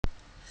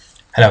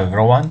Hello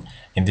everyone,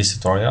 in this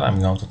tutorial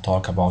I'm going to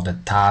talk about the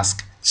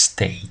task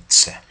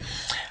states.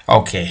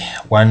 Okay,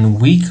 when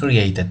we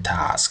create a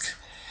task,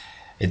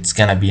 it's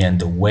gonna be in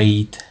the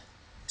wait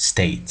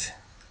state.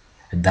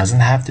 It doesn't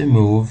have to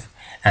move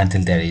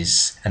until there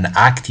is an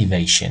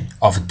activation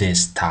of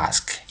this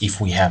task. If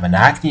we have an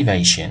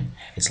activation,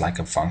 it's like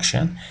a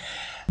function.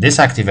 This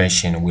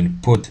activation will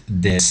put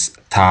this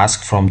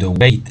task from the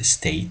wait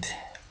state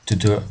to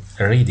the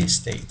ready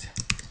state.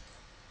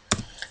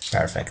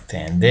 Perfect,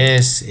 and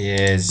this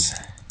is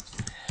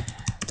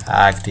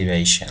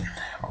activation.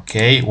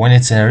 Okay, when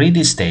it's in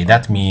ready state,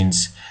 that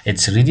means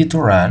it's ready to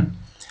run,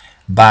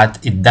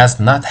 but it does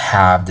not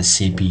have the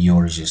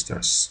CPU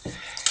registers.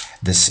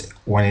 This,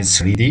 when it's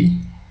ready,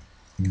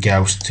 it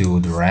goes to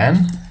the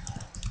run.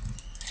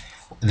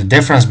 The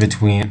difference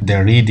between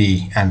the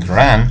ready and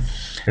run: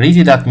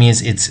 ready, that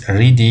means it's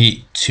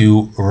ready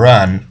to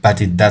run,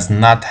 but it does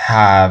not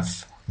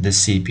have the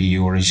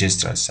CPU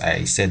registers.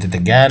 I said it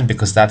again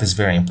because that is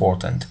very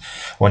important.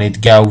 When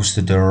it goes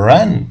to the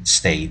run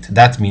state,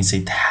 that means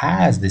it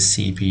has the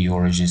CPU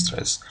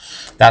registers.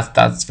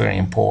 That's very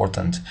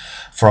important.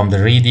 From the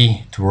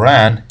ready to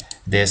run,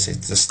 this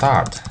is the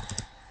start.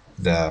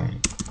 The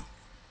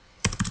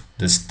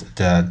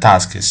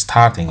task is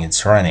starting,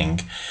 it's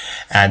running.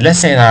 And let's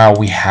say now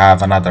we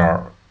have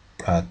another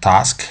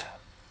task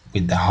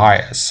with the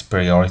highest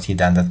priority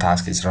than the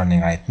task is running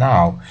right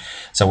now.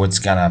 So what's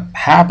gonna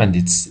happen,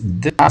 it's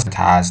the task that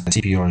has the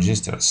CPU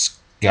registers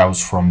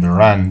goes from the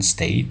run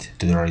state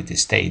to the ready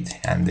state,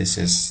 and this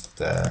is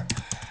the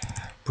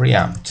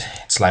preempt.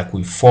 It's like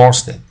we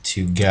forced it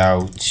to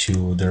go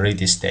to the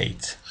ready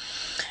state.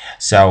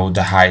 So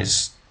the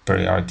highest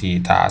priority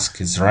task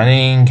is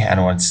running,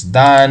 and when it's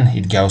done,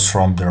 it goes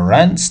from the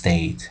run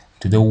state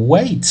to the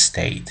wait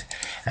state,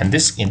 and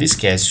this, in this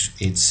case,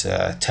 it's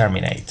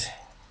terminate.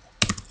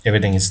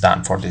 Everything is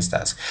done for this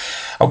task.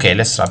 Okay,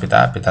 let's wrap it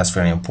up. That's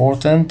very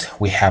important.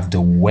 We have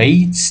the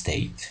wait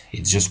state.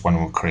 It's just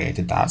when we create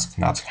a task,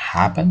 nothing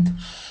happened.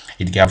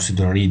 It goes to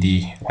the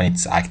ready when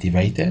it's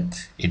activated.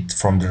 It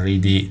from the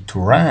ready to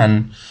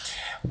run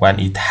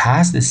when it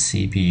has the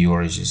CPU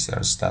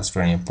registers. That's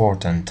very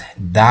important.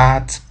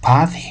 That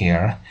path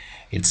here,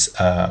 it's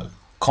a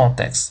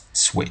context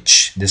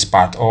switch. This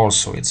part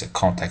also, it's a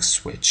context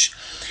switch.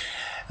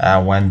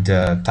 When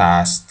the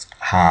task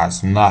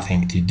has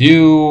nothing to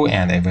do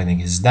and everything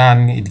is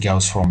done, it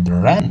goes from the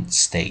run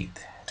state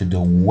to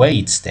the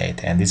wait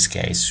state. In this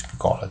case, we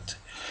call it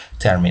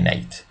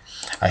terminate.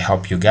 I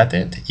hope you get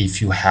it.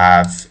 If you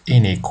have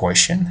any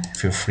question,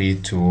 feel free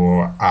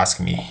to ask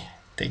me.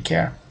 Take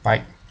care.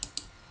 Bye.